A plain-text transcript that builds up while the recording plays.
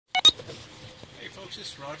folks,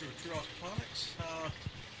 this is Roger with Aquaponics.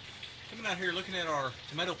 Coming out here looking at our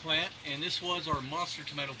tomato plant, and this was our monster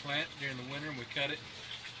tomato plant during the winter, and we cut it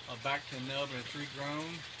back to a nub and a tree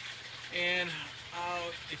grown. And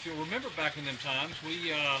if you'll remember back in them times,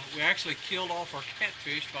 we actually killed off our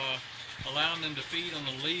catfish by allowing them to feed on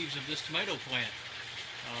the leaves of this tomato plant.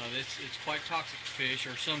 It's quite toxic to fish,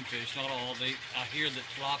 or some fish, not all. I hear that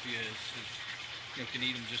tilapia can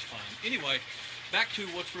eat them just fine. Anyway, back to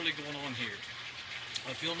what's really going on here.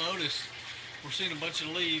 If you'll notice, we're seeing a bunch of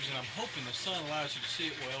leaves, and I'm hoping the sun allows you to see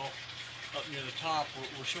it well. Up near the top,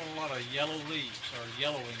 we're showing a lot of yellow leaves, or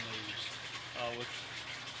yellowing leaves, with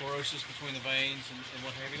chlorosis between the veins and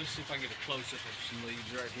what have you. Let's see if I can get a close-up of some leaves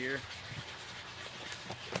right here.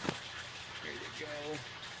 There you go.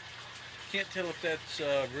 Can't tell if that's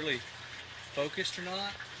really focused or not.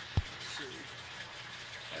 Let's see.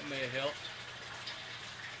 That may have helped.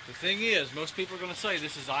 The thing is, most people are going to say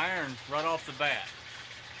this is iron right off the bat,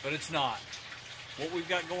 but it's not. What we've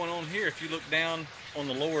got going on here, if you look down on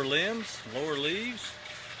the lower limbs, lower leaves,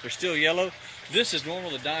 they're still yellow. This is normal.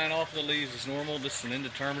 The dying off of the leaves is normal. This is an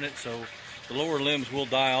indeterminate, so the lower limbs will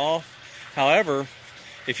die off. However,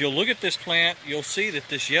 if you'll look at this plant, you'll see that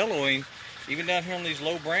this yellowing, even down here on these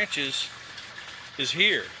low branches, is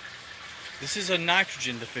here. This is a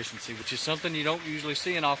nitrogen deficiency, which is something you don't usually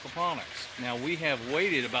see in aquaponics. Now, we have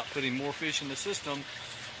waited about putting more fish in the system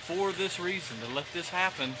for this reason, to let this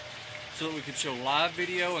happen so that we could show live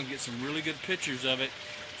video and get some really good pictures of it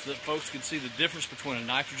so that folks could see the difference between a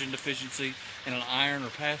nitrogen deficiency and an iron or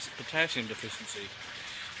potassium deficiency.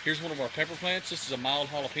 Here's one of our pepper plants. This is a mild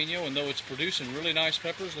jalapeno, and though it's producing really nice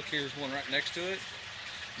peppers, look, here's one right next to it.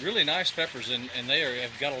 Really nice peppers, and they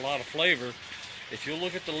have got a lot of flavor. If you'll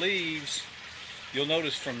look at the leaves, you'll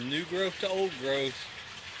notice from new growth to old growth,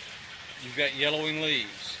 you've got yellowing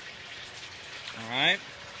leaves. Alright?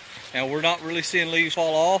 Now, we're not really seeing leaves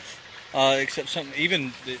fall off, except something,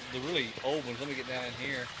 even the really old ones. Let me get down in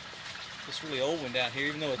here. This really old one down here,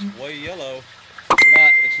 even though it's way yellow,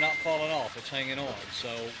 it's not falling off, it's hanging on. So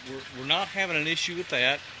we're not having an issue with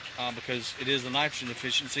that because it is the nitrogen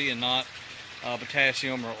deficiency and not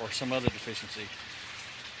potassium or some other deficiency.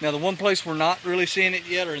 Now, the one place we're not really seeing it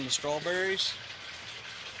yet are in the strawberries.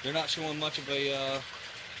 They're not showing much of a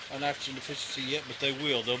nitrogen deficiency yet, but they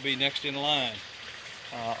will. They'll be next in line.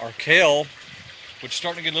 Our kale, which is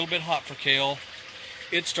starting to get a little bit hot for kale,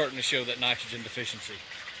 it's starting to show that nitrogen deficiency.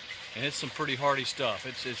 And it's some pretty hardy stuff.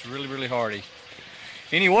 It's really, really hardy.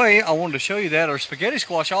 Anyway, I wanted to show you that. Our spaghetti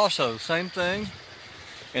squash also, same thing.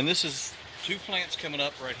 And this is two plants coming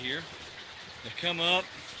up right here. They come up,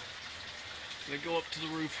 they go up to the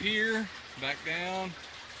roof here, back down,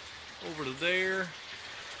 over to there,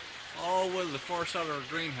 all the way to the far side of our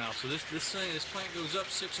greenhouse. So this plant goes up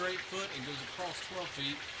 6 or 8 foot and goes across 12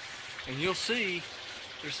 feet. And you'll see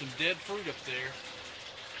there's some dead fruit up there.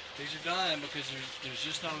 These are dying because there's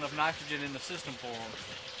just not enough nitrogen in the system for them.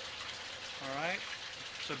 Alright,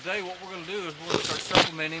 so today what we're going to do is we're going to start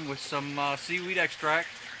supplementing with some seaweed extract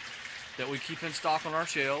that we keep in stock on our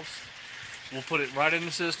shelves. We'll put it right in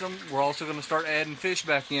the system. We're also going to start adding fish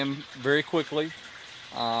back in very quickly.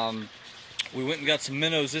 We went and got some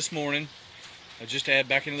minnows this morning just to add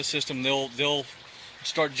back into the system. They'll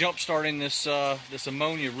start jump-starting this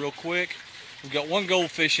ammonia real quick. We've got one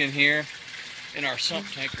goldfish in here in our sump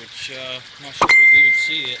tank, which I'm not sure we can even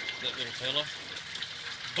see it, that little fella.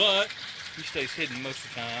 But he stays hidden most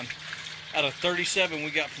of the time. Out of 37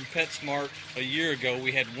 we got from PetSmart a year ago,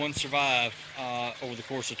 we had one survive over the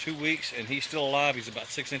course of 2 weeks, and he's still alive. He's about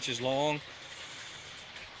 6 inches long.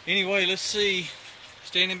 Anyway, let's see.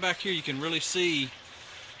 Standing back here, you can really see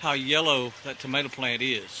how yellow that tomato plant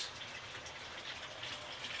is.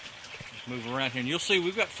 Just move around here, and you'll see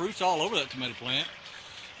we've got fruits all over that tomato plant.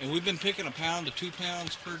 And we've been picking 1 pound to 2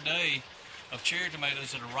 pounds per day of cherry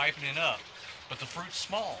tomatoes that are ripening up. But the fruit's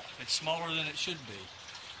small. It's smaller than it should be.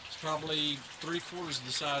 It's probably 3/4 of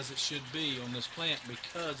the size it should be on this plant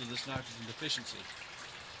because of this nitrogen deficiency.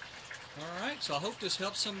 Alright, so I hope this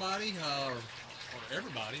helps somebody or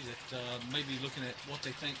everybody that may be looking at what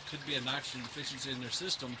they think could be a nitrogen deficiency in their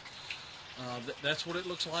system. That's what it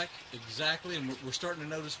looks like exactly, and we're starting to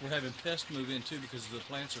notice we're having pests move in too because the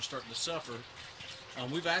plants are starting to suffer.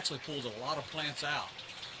 We've actually pulled a lot of plants out.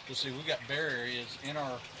 You'll see we've got bare areas in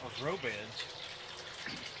our grow beds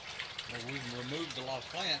where we've removed a lot of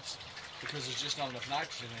plants because there's just not enough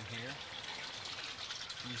nitrogen in here.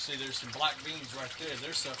 And you see there's some black beans right there.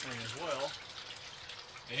 They're suffering as well.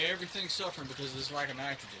 Everything's suffering because of this lack of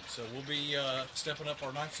nitrogen. So we'll be stepping up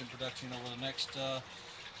our nitrogen production over the next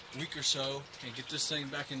week or so and get this thing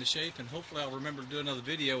back into shape, and hopefully I'll remember to do another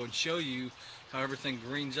video and show you how everything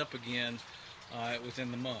greens up again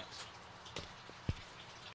within the month.